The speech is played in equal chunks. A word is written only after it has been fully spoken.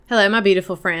Hello, my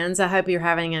beautiful friends. I hope you're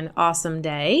having an awesome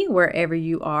day wherever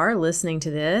you are listening to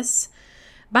this.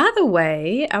 By the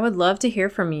way, I would love to hear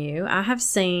from you. I have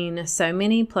seen so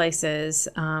many places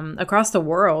across the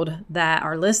world that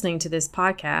are listening to this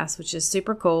podcast, which is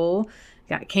super cool.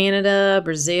 Got Canada,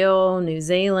 Brazil, New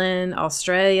Zealand,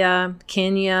 Australia,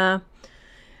 Kenya,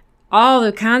 all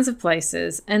the kinds of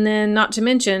places, and then not to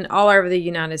mention all over the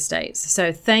United States.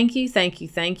 So thank you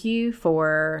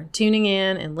for tuning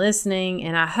in and listening,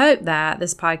 and I hope that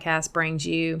this podcast brings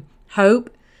you hope,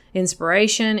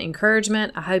 inspiration,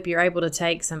 encouragement. I hope you're able to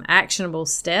take some actionable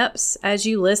steps as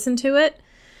you listen to it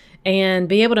and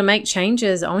be able to make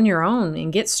changes on your own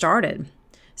and get started.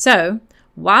 So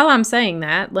while I'm saying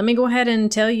that, let me go ahead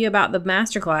and tell you about the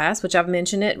masterclass, which I've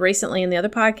mentioned it recently in the other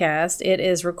podcast. It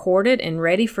is recorded and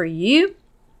ready for you.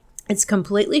 It's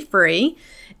completely free.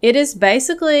 It is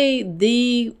basically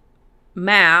the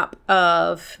map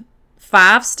of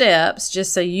 5 steps,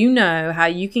 just so you know how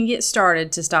you can get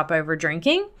started to stop over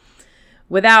drinking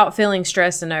without feeling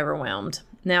stressed and overwhelmed.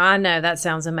 Now, I know that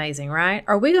sounds amazing, right?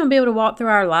 Are we going to be able to walk through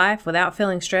our life without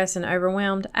feeling stressed and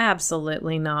overwhelmed?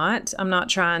 Absolutely not. I'm not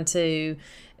trying to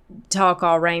talk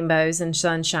all rainbows and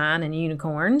sunshine and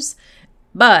unicorns,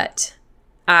 but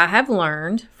I have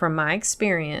learned from my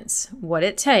experience what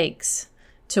it takes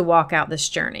to walk out this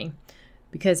journey,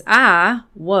 because I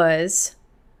was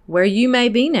where you may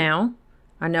be now.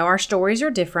 I know our stories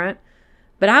are different,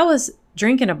 but I was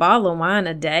drinking a bottle of wine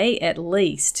a day at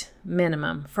least,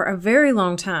 minimum, for a very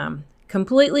long time,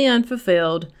 completely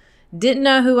unfulfilled, didn't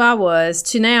know who I was,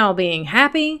 to now being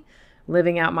happy,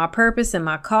 living out my purpose and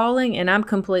my calling, and I'm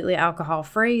completely alcohol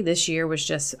free. This year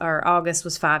was August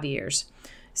was 5 years.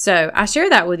 So I share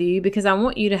that with you because I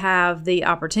want you to have the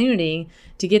opportunity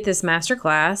to get this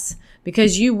masterclass,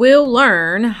 because you will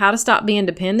learn how to stop being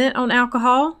dependent on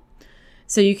alcohol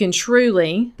so you can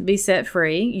truly be set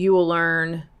free. You will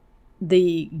learn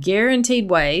the guaranteed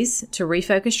ways to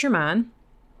refocus your mind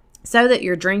so that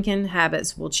your drinking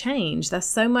habits will change. That's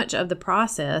so much of the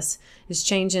process, is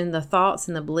changing the thoughts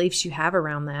and the beliefs you have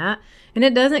around that. And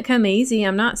it doesn't come easy.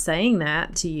 I'm not saying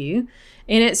that to you.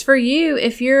 And it's for you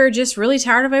if you're just really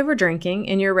tired of over drinking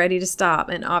and you're ready to stop.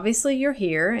 And obviously you're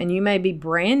here and you may be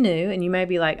brand new and you may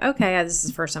be like, okay, this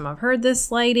is the first time I've heard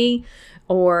this lady.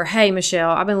 Or, hey, Michelle,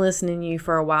 I've been listening to you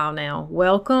for a while now.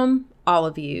 Welcome, all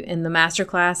of you. And the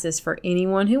masterclass is for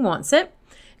anyone who wants it.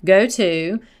 Go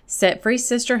to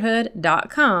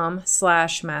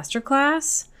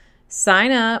setfreesisterhood.com/masterclass,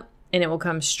 sign up, and it will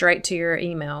come straight to your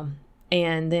email.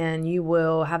 And then you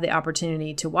will have the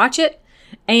opportunity to watch it,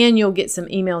 and you'll get some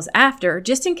emails after,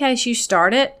 just in case you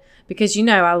start it, because you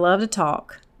know I love to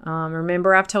talk.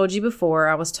 Remember, I've told you before,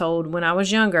 I was told when I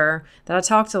was younger that I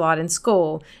talked a lot in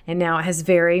school, and now it has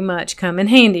very much come in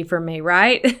handy for me,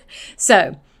 right?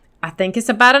 So I think it's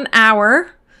about an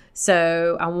hour.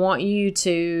 So I want you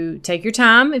to take your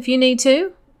time if you need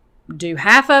to. Do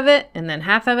half of it and then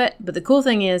half of it. But the cool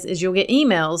thing is you'll get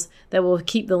emails that will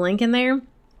keep the link in there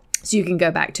so you can go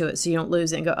back to it so you don't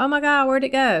lose it and go, oh my God, where'd it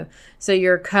go? So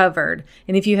you're covered.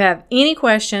 And if you have any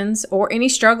questions or any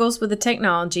struggles with the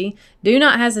technology, do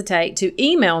not hesitate to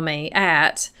email me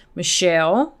at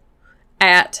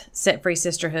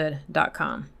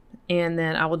michelle@setfreesisterhood.com. And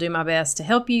then I will do my best to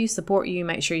help you, support you,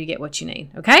 make sure you get what you need.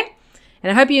 Okay?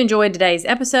 And I hope you enjoyed today's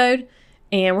episode.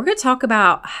 And we're going to talk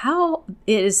about how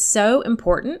it is so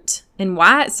important and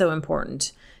why it's so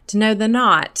important to know the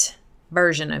not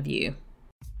version of you.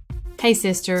 Hey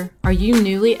sister, are you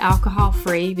newly alcohol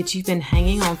free, but you've been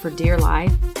hanging on for dear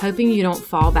life, hoping you don't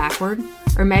fall backward?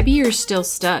 Or maybe you're still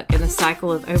stuck in a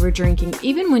cycle of overdrinking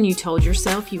even when you told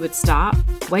yourself you would stop,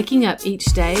 waking up each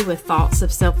day with thoughts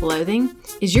of self-loathing?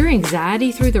 Is your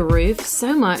anxiety through the roof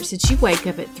so much that you wake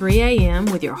up at 3 a.m.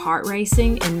 with your heart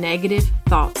racing and negative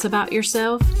thoughts about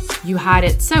yourself? You hide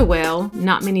it so well,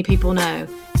 not many people know.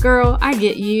 Girl, I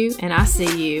get you and I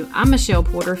see you. I'm Michelle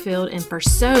Porterfield, and for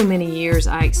so many years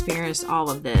I experienced all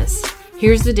of this.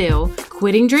 Here's the deal.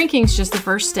 Quitting drinking is just the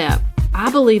first step. I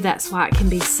believe that's why it can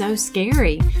be so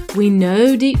scary. We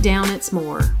know deep down it's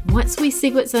more. Once we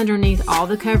see what's underneath all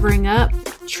the covering up,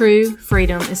 true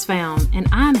freedom is found, and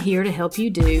I'm here to help you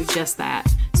do just that.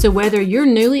 So whether you're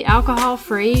newly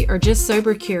alcohol-free or just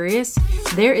sober curious,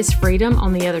 there is freedom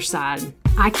on the other side.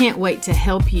 I can't wait to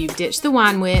help you ditch the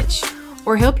wine witch,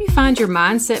 or help you find your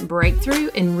mindset breakthrough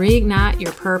and reignite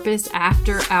your purpose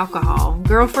after alcohol.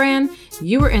 Girlfriend,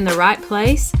 you are in the right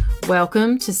place.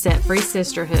 Welcome to Set Free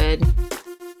Sisterhood.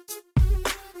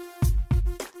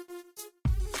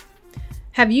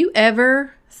 Have you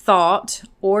ever thought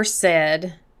or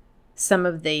said some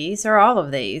of these or all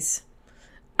of these?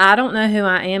 I don't know who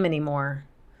I am anymore.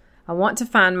 I want to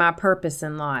find my purpose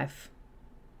in life.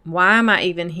 Why am I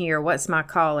even here? What's my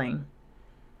calling?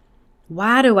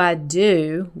 Why do I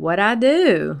do what I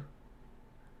do?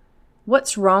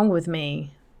 What's wrong with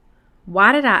me?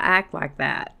 Why did I act like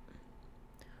that?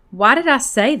 Why did I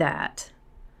say that?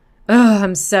 Oh,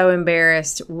 I'm so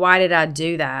embarrassed. Why did I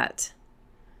do that?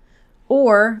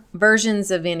 Or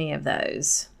versions of any of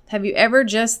those. Have you ever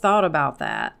just thought about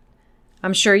that?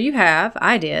 I'm sure you have.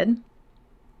 I did.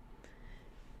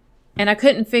 And I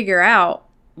couldn't figure out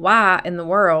why in the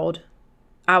world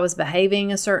I was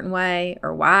behaving a certain way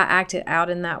or why I acted out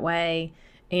in that way.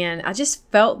 And I just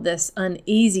felt this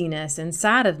uneasiness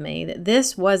inside of me that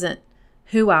this wasn't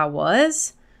who I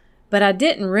was, but I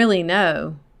didn't really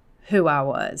know who I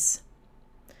was.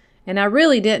 And I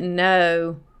really didn't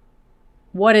know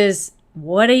what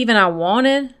even I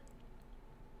wanted,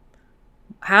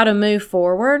 how to move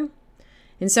forward.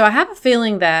 And so I have a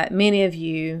feeling that many of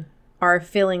you are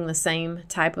feeling the same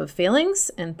type of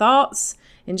feelings and thoughts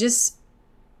and just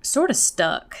sort of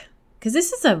stuck. Because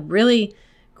this is a really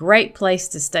great place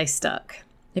to stay stuck.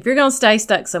 If you're going to stay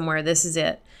stuck somewhere, this is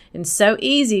it. And so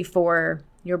easy for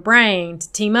your brain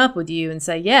to team up with you and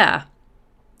say, yeah,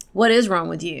 what is wrong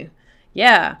with you?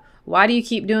 Yeah, why do you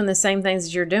keep doing the same things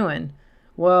that you're doing?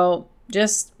 Well,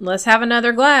 just let's have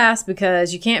another glass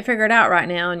because you can't figure it out right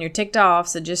now and you're ticked off.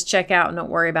 So just check out and don't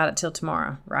worry about it till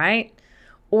tomorrow, right?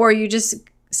 Or you just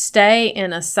stay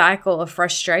in a cycle of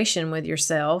frustration with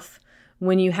yourself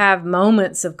when you have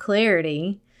moments of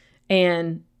clarity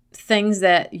and things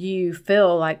that you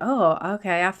feel like, oh,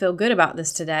 okay, I feel good about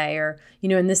this today. Or,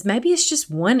 and this, maybe it's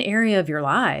just one area of your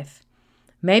life.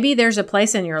 Maybe there's a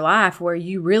place in your life where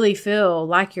you really feel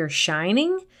like you're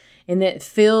shining and it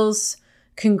feels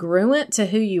congruent to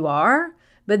who you are.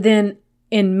 But then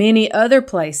in many other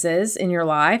places in your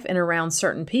life and around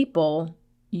certain people,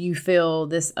 you feel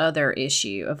this other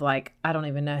issue of like, I don't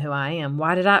even know who I am.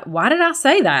 Why did I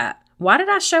say that? Why did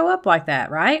I show up like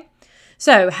that? Right?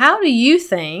 So how do you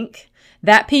think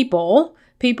that people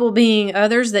being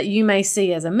others that you may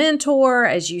see as a mentor,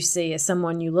 as you see as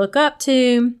someone you look up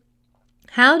to,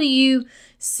 how do you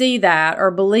see that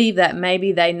or believe that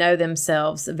maybe they know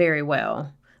themselves very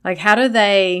well? Like, how do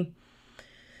they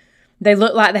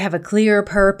look like they have a clear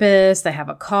purpose, they have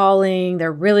a calling,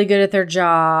 they're really good at their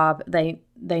job, they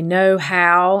know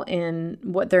how and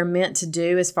what they're meant to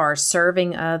do as far as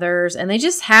serving others, and they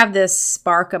just have this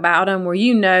spark about them where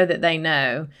you know that they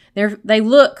know. They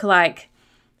look like,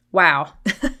 wow,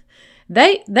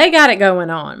 they got it going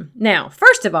on. Now,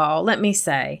 first of all, let me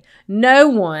say, no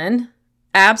one,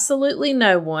 absolutely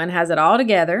no one has it all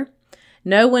together.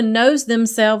 No one knows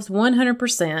themselves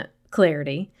 100%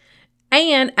 clarity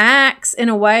and acts in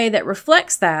a way that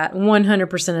reflects that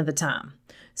 100% of the time.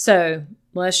 So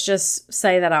let's just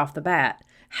say that off the bat.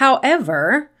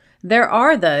 However, there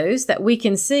are those that we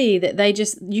can see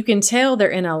that you can tell they're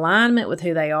in alignment with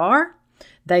who they are.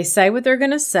 They say what they're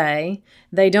going to say.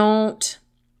 They don't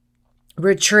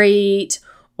retreat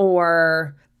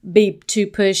or be too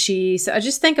pushy. So I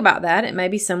just think about that. It may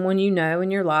be someone you know in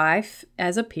your life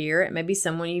as a peer. It may be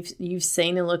someone you've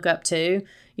seen and look up to,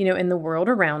 in the world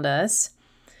around us.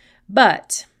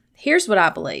 But here's what I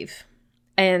believe.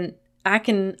 And I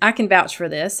can vouch for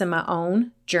this in my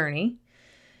own journey.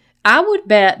 I would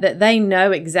bet that they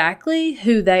know exactly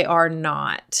who they are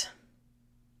not.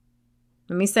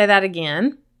 Let me say that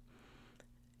again.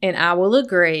 And I will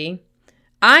agree.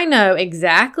 I know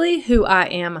exactly who I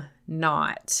am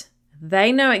not.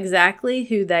 They know exactly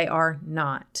who they are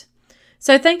not.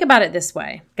 So think about it this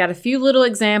way. Got a few little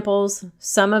examples.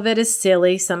 Some of it is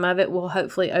silly. Some of it will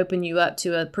hopefully open you up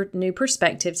to a new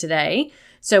perspective today.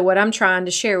 So what I'm trying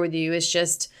to share with you is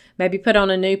just maybe put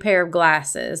on a new pair of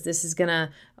glasses. This is going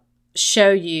to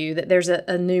show you that there's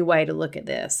a new way to look at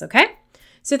this, okay?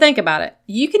 So think about it.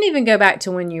 You can even go back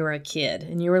to when you were a kid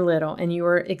and you were little and you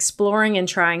were exploring and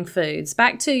trying foods.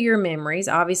 Back to your memories.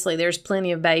 Obviously, there's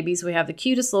plenty of babies. We have the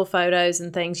cutest little photos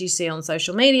and things you see on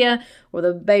social media where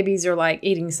the babies are like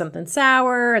eating something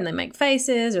sour and they make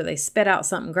faces or they spit out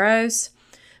something gross.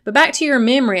 But back to your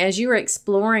memory as you were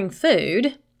exploring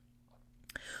food,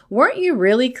 weren't you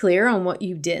really clear on what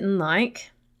you didn't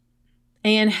like?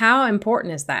 And how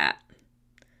important is that?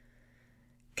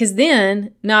 Because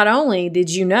then, not only did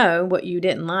you know what you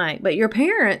didn't like, but your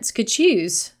parents could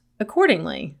choose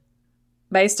accordingly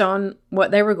based on what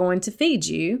they were going to feed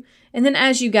you. And then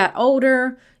as you got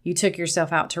older, you took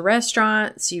yourself out to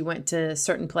restaurants, you went to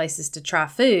certain places to try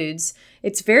foods.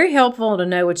 It's very helpful to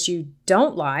know what you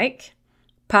don't like,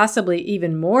 possibly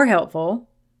even more helpful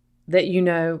that you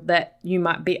know that you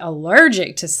might be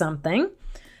allergic to something,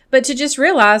 but to just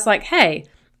realize like, hey,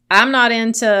 I'm not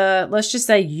into, let's just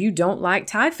say you don't like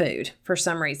Thai food for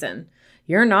some reason.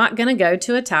 You're not going to go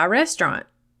to a Thai restaurant.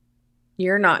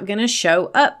 You're not going to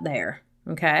show up there,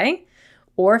 okay?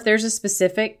 Or if there's a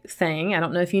specific thing, I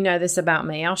don't know if you know this about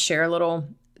me, I'll share a little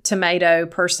tomato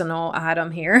personal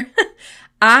item here.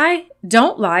 I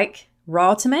don't like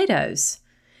raw tomatoes.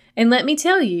 And let me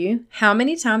tell you how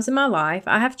many times in my life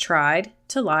I have tried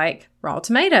to like raw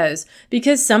tomatoes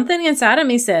because something inside of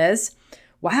me says,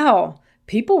 wow,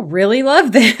 people really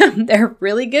love them. They're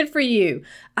really good for you.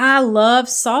 I love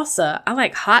salsa. I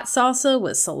like hot salsa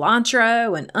with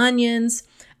cilantro and onions.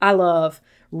 I love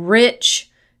rich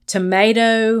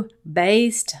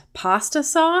tomato-based pasta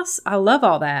sauce. I love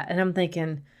all that. And I'm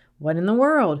thinking, what in the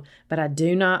world? But I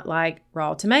do not like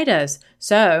raw tomatoes.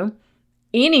 So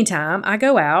anytime I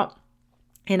go out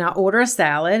and I order a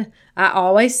salad, I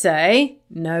always say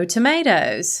no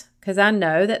tomatoes because I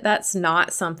know that that's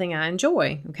not something I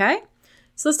enjoy, okay?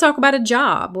 So let's talk about a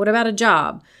job. What about a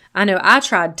job? I know I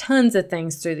tried tons of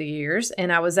things through the years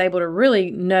and I was able to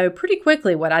really know pretty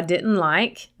quickly what I didn't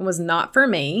like and was not for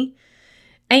me.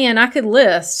 And I could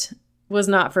list was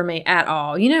not for me at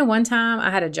all. You know, one time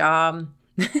I had a job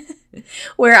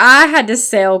where I had to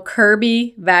sell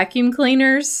Kirby vacuum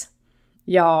cleaners.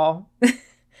 Y'all,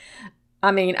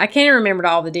 I mean, I can't even remember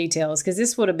all the details because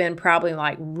this would have been probably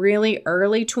like really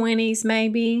early 20s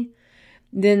maybe.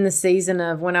 Then the season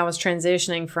of when I was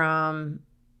transitioning from,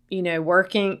 you know,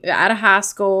 working out of high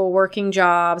school, working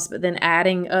jobs, but then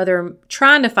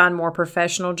trying to find more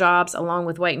professional jobs along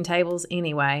with waiting tables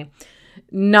anyway.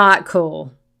 Not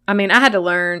cool. I mean, I had to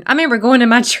learn. I remember going to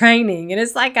my training, and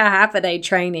it's like a half a day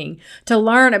training to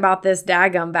learn about this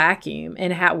daggum vacuum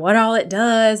and what all it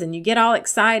does. And you get all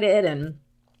excited and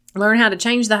learn how to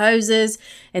change the hoses.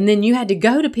 And then you had to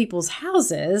go to people's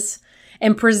houses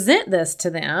and present this to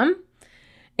them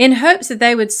in hopes that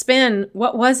they would spend,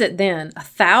 what was it then?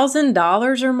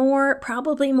 $1,000 or more?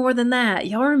 Probably more than that.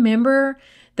 Y'all remember?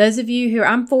 Those of you who,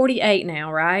 I'm 48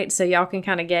 now, right? So y'all can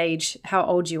kind of gauge how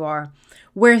old you are.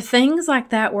 Where things like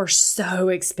that were so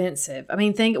expensive. I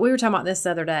mean, we were talking about this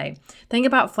the other day. Think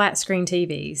about flat screen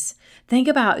TVs.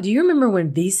 Do you remember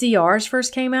when VCRs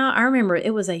first came out? I remember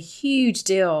it was a huge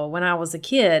deal when I was a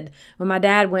kid, when my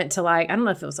dad went to I don't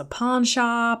know if it was a pawn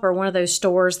shop or one of those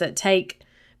stores that take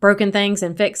broken things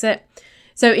and fix it.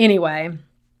 So anyway,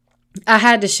 I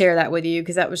had to share that with you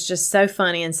because that was just so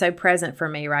funny and so present for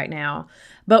me right now.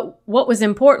 But what was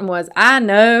important was I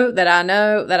know that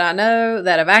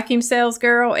a vacuum sales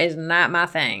girl is not my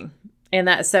thing. And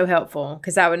that's so helpful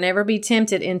because I would never be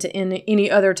tempted into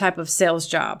any other type of sales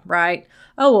job, right?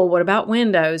 Oh, well, what about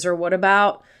windows? Or what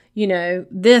about,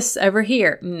 this over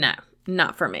here? No,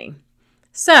 not for me.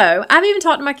 So I've even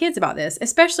talked to my kids about this,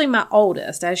 especially my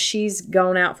oldest, as she's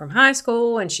gone out from high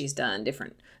school and she's done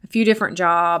a few different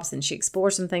jobs and she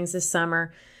explored some things this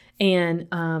summer. And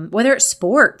whether it's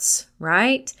sports,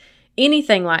 right?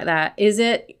 Anything like that. Is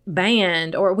it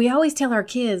band? Or we always tell our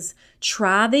kids,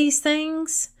 try these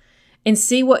things and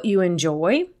see what you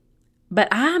enjoy. But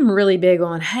I'm really big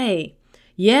on, hey,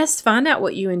 yes, find out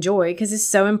what you enjoy because it's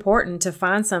so important to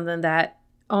find something that,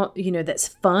 that's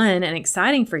fun and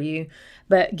exciting for you.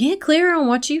 But get clear on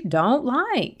what you don't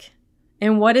like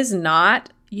and what is not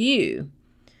you.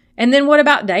 And then what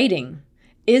about dating?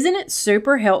 Isn't it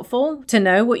super helpful to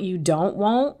know what you don't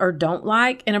want or don't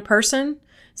like in a person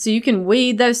so you can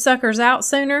weed those suckers out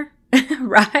sooner,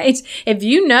 right? If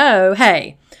you know,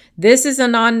 hey, this is a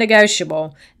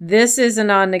non-negotiable. This is a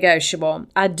non-negotiable.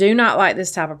 I do not like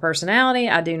this type of personality.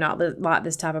 I do not like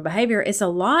this type of behavior. It's a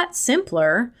lot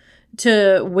simpler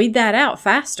to weed that out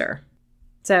faster.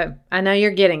 So I know you're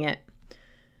getting it.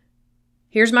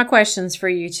 Here's my questions for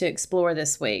you to explore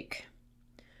this week.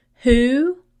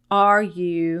 Who are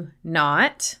you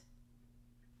not?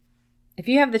 If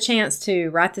you have the chance to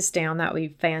write this down, that would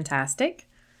be fantastic.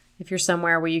 If you're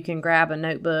somewhere where you can grab a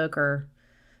notebook or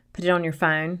put it on your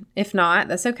phone. If not,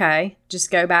 that's okay.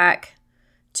 Just go back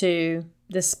to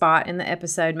this spot in the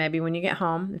episode maybe when you get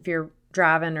home, if you're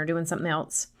driving or doing something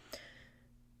else.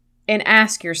 And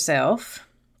ask yourself,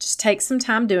 just take some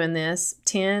time doing this,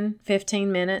 10,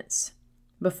 15 minutes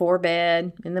before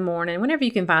bed, in the morning, whenever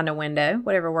you can find a window,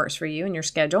 whatever works for you and your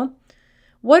schedule.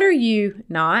 What are you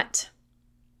not?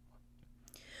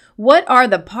 What are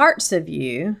the parts of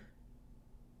you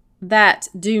that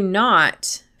do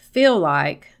not feel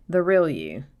like the real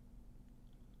you?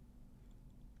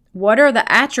 What are the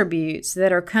attributes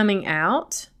that are coming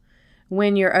out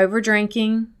when you're over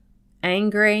drinking,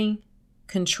 angry,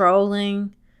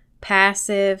 controlling,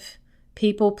 passive,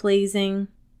 people pleasing?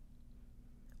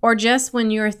 Or just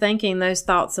when you're thinking those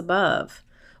thoughts above?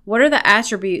 What are the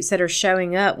attributes that are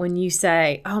showing up when you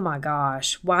say, oh my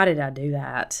gosh, why did I do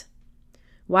that?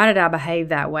 Why did I behave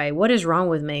that way? What is wrong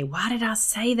with me? Why did I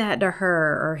say that to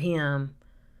her or him?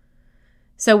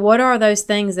 So what are those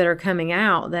things that are coming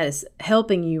out that is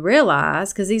helping you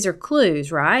realize, because these are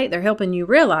clues, right? They're helping you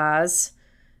realize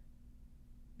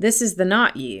this is the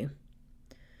not you.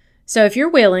 So if you're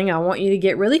willing, I want you to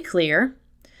get really clear,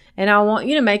 and I want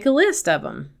you to make a list of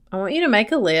them. I want you to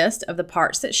make a list of the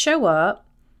parts that show up,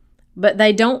 but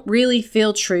they don't really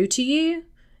feel true to you,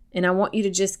 and I want you to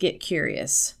just get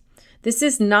curious. This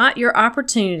is not your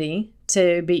opportunity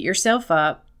to beat yourself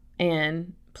up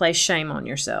and place shame on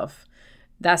yourself.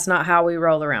 That's not how we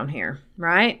roll around here,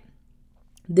 right?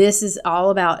 This is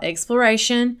all about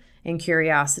exploration and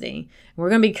curiosity. We're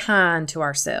going to be kind to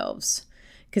ourselves,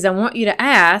 because I want you to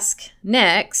ask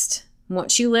next,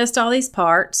 once you list all these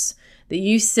parts that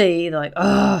you see, like,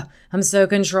 oh, I'm so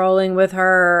controlling with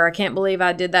her. I can't believe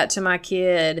I did that to my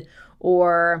kid.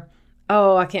 Or,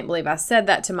 oh, I can't believe I said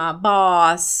that to my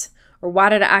boss. Or why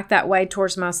did I act that way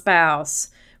towards my spouse?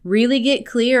 Really get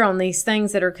clear on these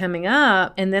things that are coming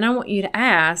up. And then I want you to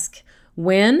ask,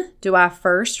 when do I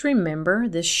first remember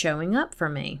this showing up for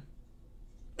me?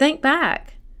 Think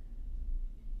back.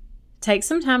 Take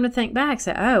some time to think back.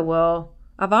 Say, oh, well,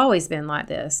 I've always been like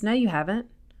this. No, you haven't.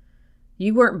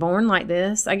 You weren't born like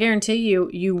this. I guarantee you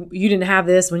didn't have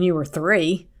this when you were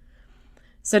 3.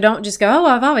 So don't just go, oh,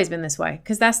 I've always been this way,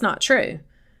 because that's not true.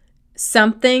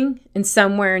 Something and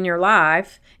somewhere in your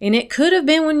life, and it could have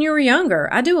been when you were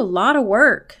younger. I do a lot of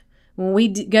work when we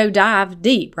go dive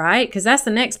deep, right? Because that's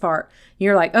the next part.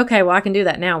 You're like, okay, well, I can do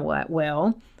that now. What?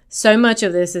 Well, so much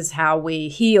of this is how we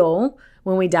heal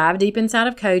when we dive deep inside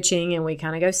of coaching, and we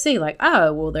kind of go see like,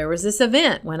 oh, well, there was this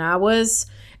event when I was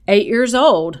 8 years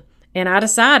old, and I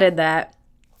decided that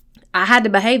I had to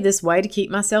behave this way to keep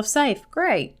myself safe.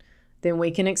 Great. Then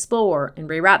we can explore and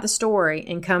rewrite the story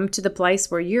and come to the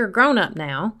place where you're a grown-up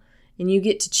now, and you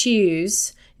get to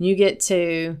choose, and you get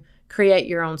to create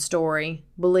your own story,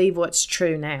 believe what's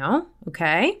true now,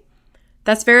 okay?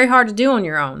 That's very hard to do on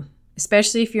your own,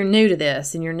 especially if you're new to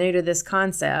this and you're new to this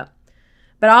concept.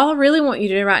 But all I really want you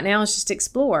to do right now is just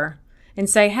explore and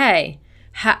say, hey,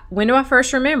 when do I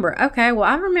first remember? Okay, well,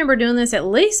 I remember doing this at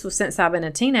least since I've been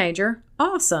a teenager.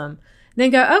 Awesome.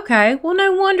 Then go, okay, well,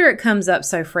 no wonder it comes up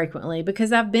so frequently,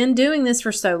 because I've been doing this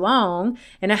for so long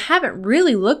and I haven't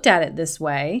really looked at it this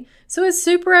way. So it's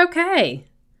super okay.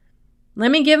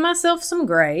 Let me give myself some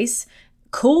grace.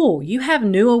 Cool. You have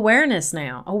new awareness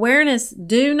now. Awareness,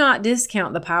 do not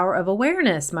discount the power of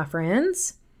awareness, my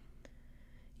friends.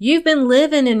 You've been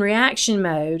living in reaction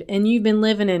mode, and you've been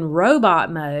living in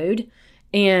robot mode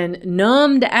and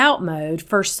numbed out mode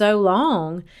for so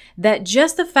long that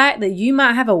just the fact that you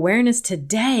might have awareness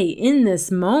today in this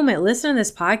moment, listen to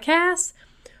this podcast,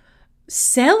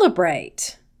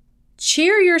 celebrate,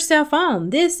 cheer yourself on.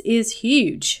 This is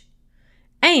huge.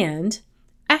 And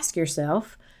ask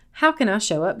yourself, how can I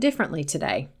show up differently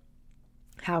today?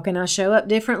 How can I show up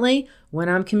differently when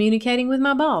I'm communicating with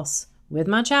my boss, with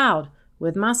my child,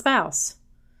 with my spouse?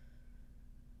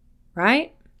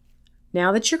 Right?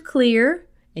 Now that you're clear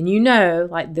and you know,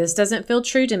 like, this doesn't feel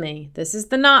true to me, this is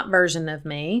the not version of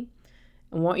me,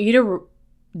 I want you to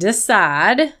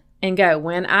decide and go,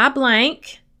 when I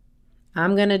blank,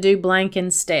 I'm going to do blank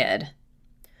instead.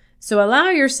 So allow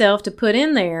yourself to put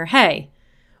in there, hey,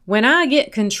 when I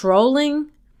get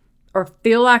controlling or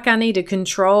feel like I need to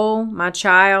control my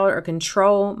child or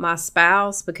control my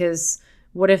spouse, because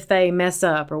what if they mess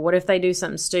up, or what if they do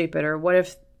something stupid, or what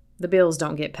if the bills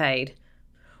don't get paid?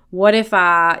 What if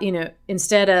I,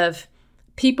 instead of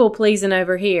people pleasing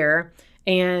over here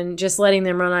and just letting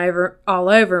them run all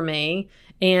over me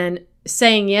and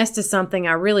saying yes to something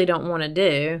I really don't want to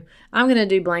do, I'm going to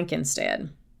do blank instead.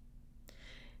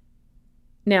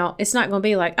 Now, it's not going to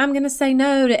be like, I'm going to say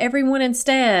no to everyone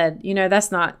instead.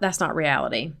 That's not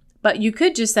reality. But you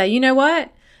could just say, you know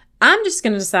what? I'm just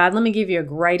going to decide. Let me give you a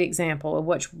great example of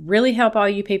what really help all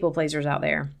you people pleasers out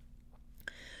there.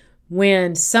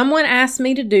 When someone asks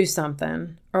me to do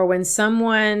something, or when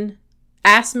someone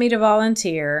asks me to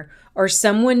volunteer, or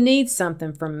someone needs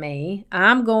something from me,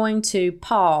 I'm going to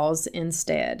pause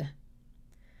instead.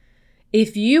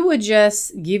 If you would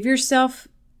just give yourself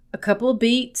a couple of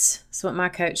beats, that's what my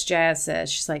coach Jazz says.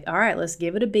 She's like, all right, let's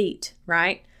give it a beat,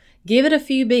 right? Give it a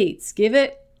few beats. Give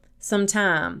it some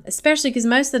time, especially because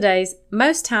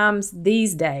most times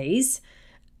these days,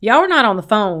 y'all are not on the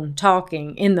phone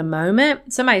talking in the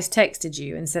moment. Somebody's texted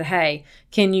you and said, hey,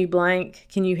 can you blank?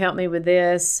 Can you help me with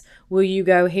this? Will you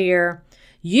go here?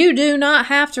 You do not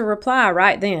have to reply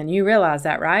right then. You realize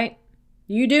that, right?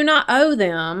 You do not owe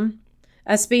them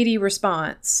a speedy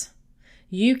response.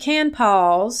 You can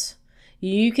pause,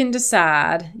 you can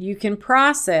decide, you can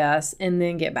process, and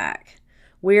then get back.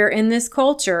 We're in this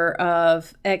culture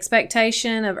of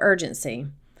expectation, of urgency.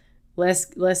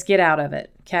 Let's get out of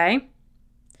it, okay?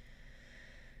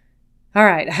 All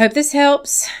right, I hope this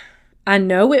helps. I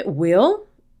know it will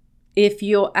if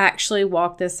you'll actually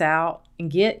walk this out and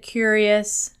get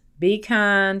curious, be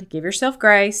kind, give yourself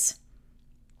grace.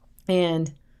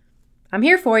 And I'm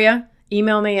here for you.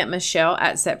 Email me at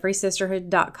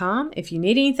michelle@setfreesisterhood.com if you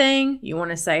need anything, you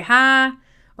want to say hi,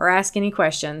 or ask any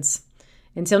questions.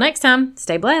 Until next time,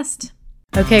 stay blessed.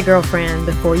 Okay, girlfriend,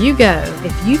 before you go,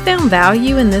 if you found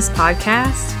value in this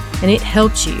podcast and it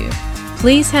helped you,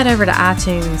 please head over to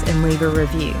iTunes and leave a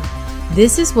review.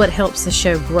 This is what helps the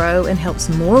show grow and helps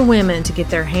more women to get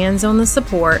their hands on the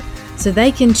support so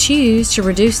they can choose to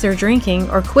reduce their drinking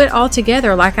or quit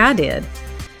altogether like I did.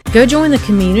 Go join the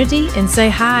community and say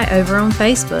hi over on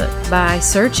Facebook by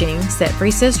searching Set Free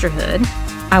Sisterhood.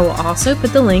 I will also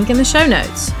put the link in the show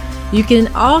notes. You can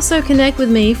also connect with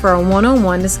me for a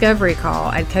one-on-one discovery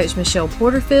call at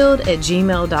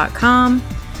coachmichelleporterfield@gmail.com.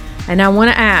 And I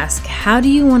want to ask, how do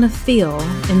you want to feel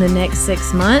in the next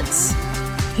 6 months?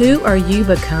 Who are you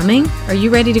becoming? Are you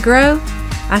ready to grow?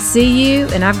 I see you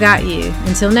and I've got you.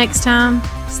 Until next time,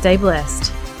 stay blessed.